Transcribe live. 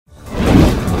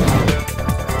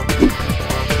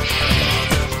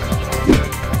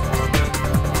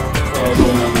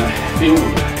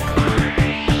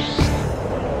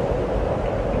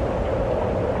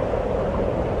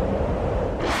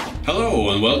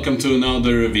welcome to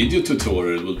another video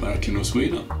tutorial with Martin of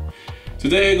Sweden.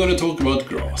 Today I'm going to talk about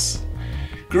grass.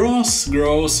 Grass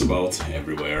grows about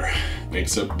everywhere,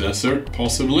 except desert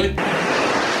possibly.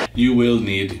 You will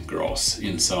need grass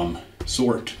in some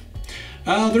sort.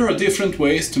 There are different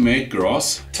ways to make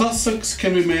grass. Tussocks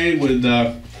can be made with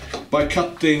by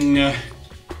cutting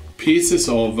pieces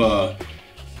of a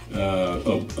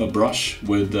brush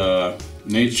with a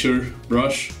nature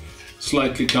brush,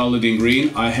 slightly colored in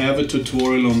green. I have a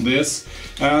tutorial on this,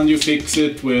 and you fix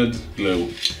it with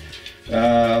glue.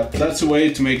 That's a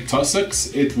way to make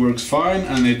tussocks. It works fine,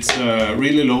 and it's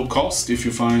really low cost if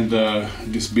you find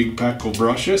this big pack of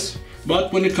brushes.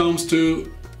 But when it comes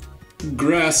to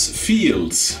grass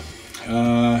fields,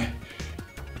 the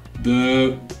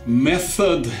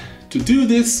method to do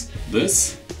this,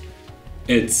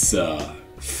 it's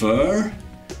fur,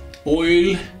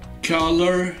 oil,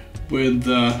 color with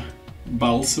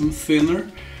balsam thinner.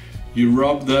 You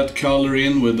rub that color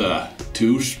in with a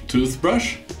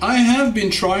toothbrush. I have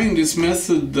been trying this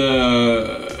method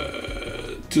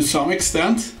to some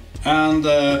extent, and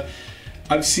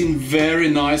I've seen very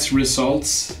nice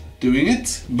results doing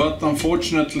it, but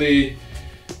unfortunately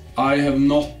I have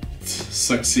not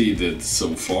succeeded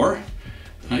so far.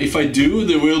 If I do,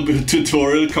 there will be a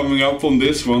tutorial coming up on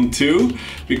this one too,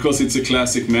 because it's a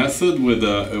classic method with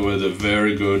a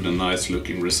very good and nice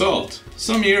looking result.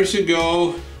 Some years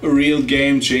ago, a real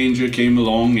game changer came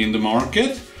along in the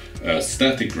market, a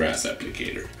Static Grass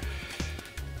Applicator.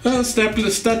 A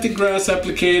Static Grass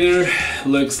Applicator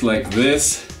looks like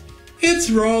this.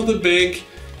 It's rather big,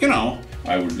 you know.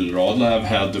 I would rather have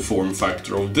had the form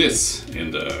factor of this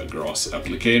in the grass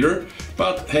applicator,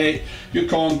 but hey, you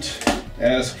can't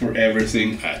ask for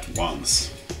everything at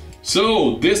once.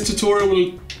 So this tutorial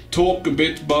will talk a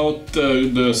bit about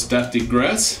the static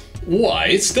grass. Why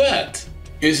is that?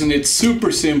 Isn't it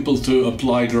super simple to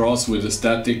apply grass with a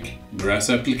static grass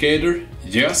applicator?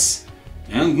 Yes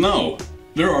and no.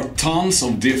 There are tons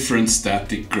of different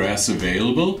static grass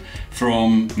available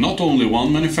from not only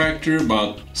one manufacturer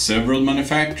but several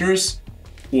manufacturers.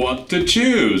 What to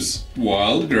choose?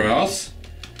 Wild grass,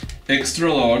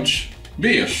 extra large,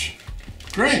 beige.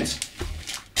 Great.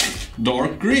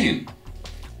 Dark green.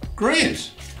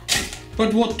 Great.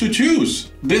 But what to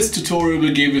choose? This tutorial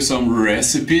will give you some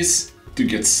recipes to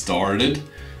get started.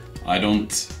 I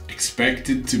don't expect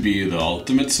it to be the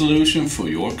ultimate solution for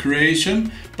your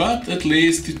creation, but at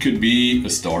least it could be a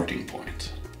starting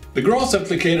point. The grass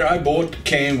applicator I bought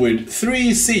came with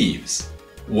 3 sieves.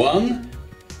 One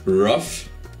rough,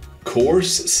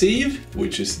 coarse sieve,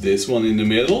 which is this one in the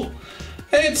middle.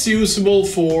 It's usable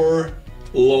for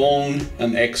long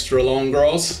and extra long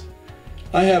grass.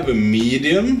 I have a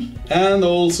medium and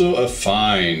also a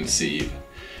fine sieve.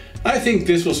 I think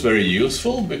this was very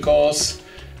useful because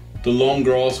the long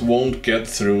grass won't get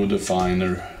through the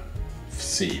finer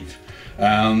sieve,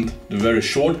 and the very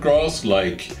short grass,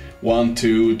 like 1,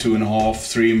 2, 2.5,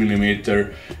 3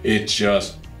 millimeter, it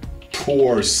just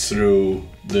pours through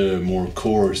the more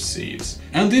coarse sieves.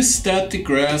 And this static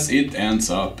grass, it ends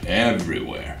up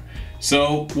everywhere.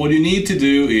 So what you need to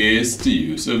do is to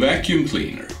use a vacuum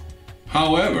cleaner.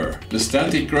 However, the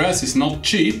static grass is not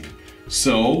cheap,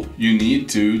 so you need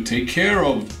to take care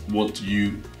of what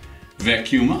you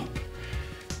vacuum up.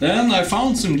 Then I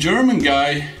found some German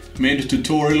guy made a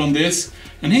tutorial on this,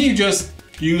 and he just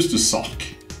used a sock.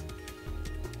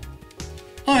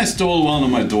 I stole one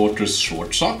of my daughter's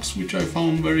short socks, which I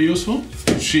found very useful.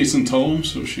 She isn't home,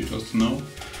 so she doesn't know.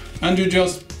 And you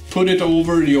just put it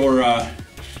over your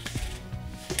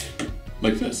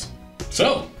like this.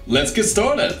 So, let's get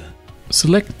started.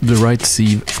 Select the right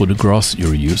sieve for the grass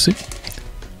you're using.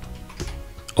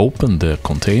 Open the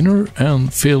container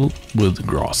and fill with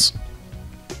grass.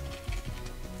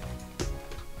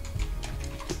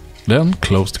 Then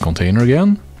close the container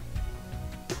again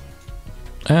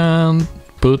and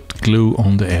put glue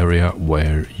on the area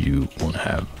where you want to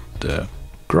have the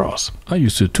grass. I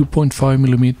use a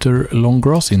 2.5mm long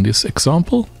grass in this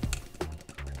example.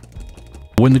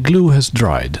 When the glue has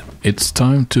dried, it's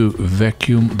time to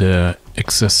vacuum the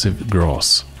excessive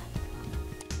grass.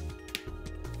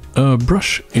 A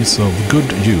brush is of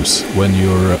good use when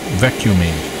you're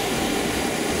vacuuming.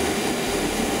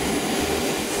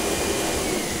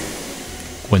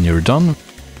 When you're done,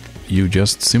 you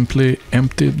just simply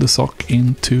empty the sock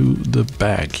into the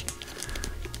bag,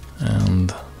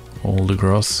 and all the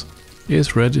grass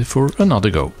is ready for another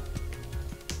go.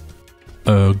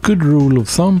 A good rule of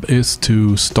thumb is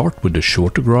to start with the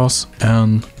shorter grass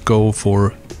and go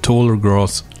for taller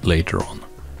grass later on.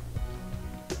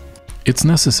 It's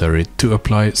necessary to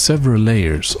apply several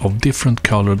layers of different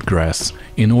colored grass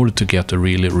in order to get a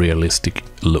really realistic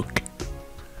look.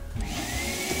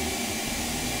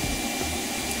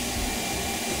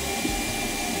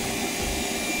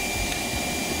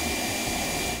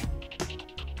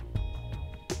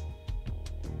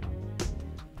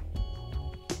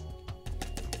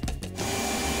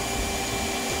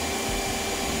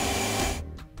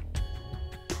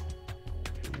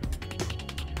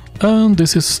 And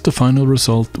this is the final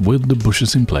result with the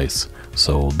bushes in place.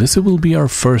 So this will be our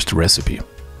first recipe.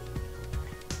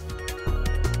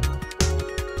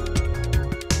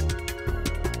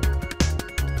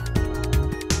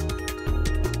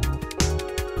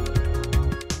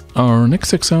 Our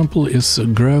next example is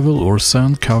gravel or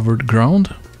sand covered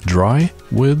ground, dry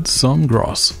with some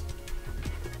grass.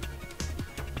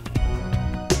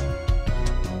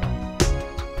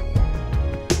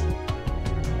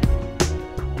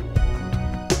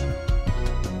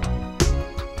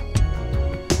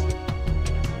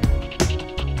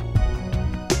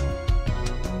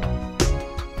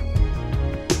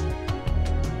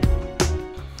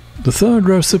 The third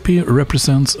recipe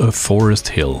represents a forest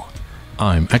hill.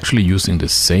 I'm actually using the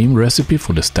same recipe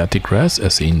for the static grass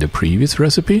as in the previous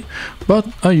recipe, but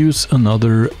I use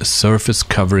another surface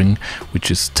covering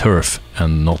which is turf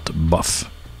and not buff.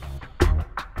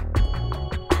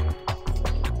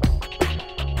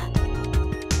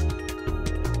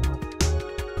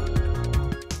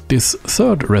 This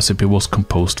third recipe was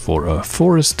composed for a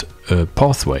forest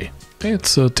pathway.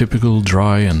 It's a typical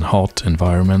dry and hot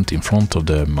environment in front of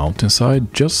the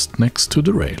mountainside just next to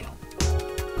the rail.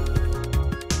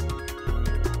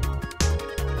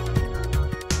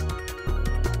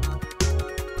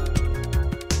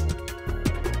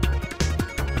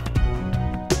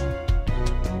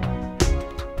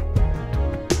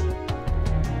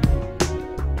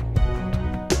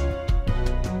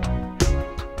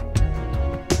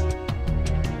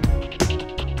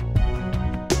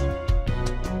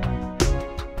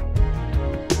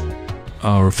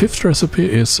 Our fifth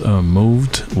recipe is a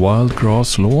moved wild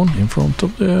grass lawn in front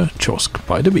of the kiosk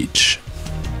by the beach.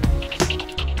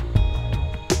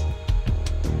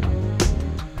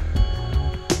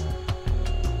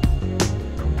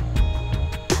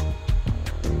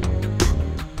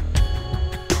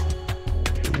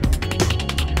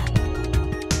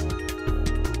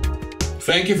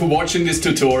 Thank you for watching this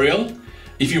tutorial.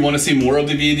 If you want to see more of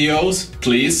the videos,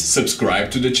 please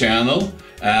subscribe to the channel.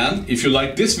 And if you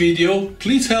like this video,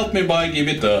 please help me by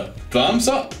giving it a thumbs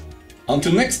up.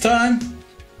 Until next time,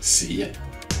 see ya.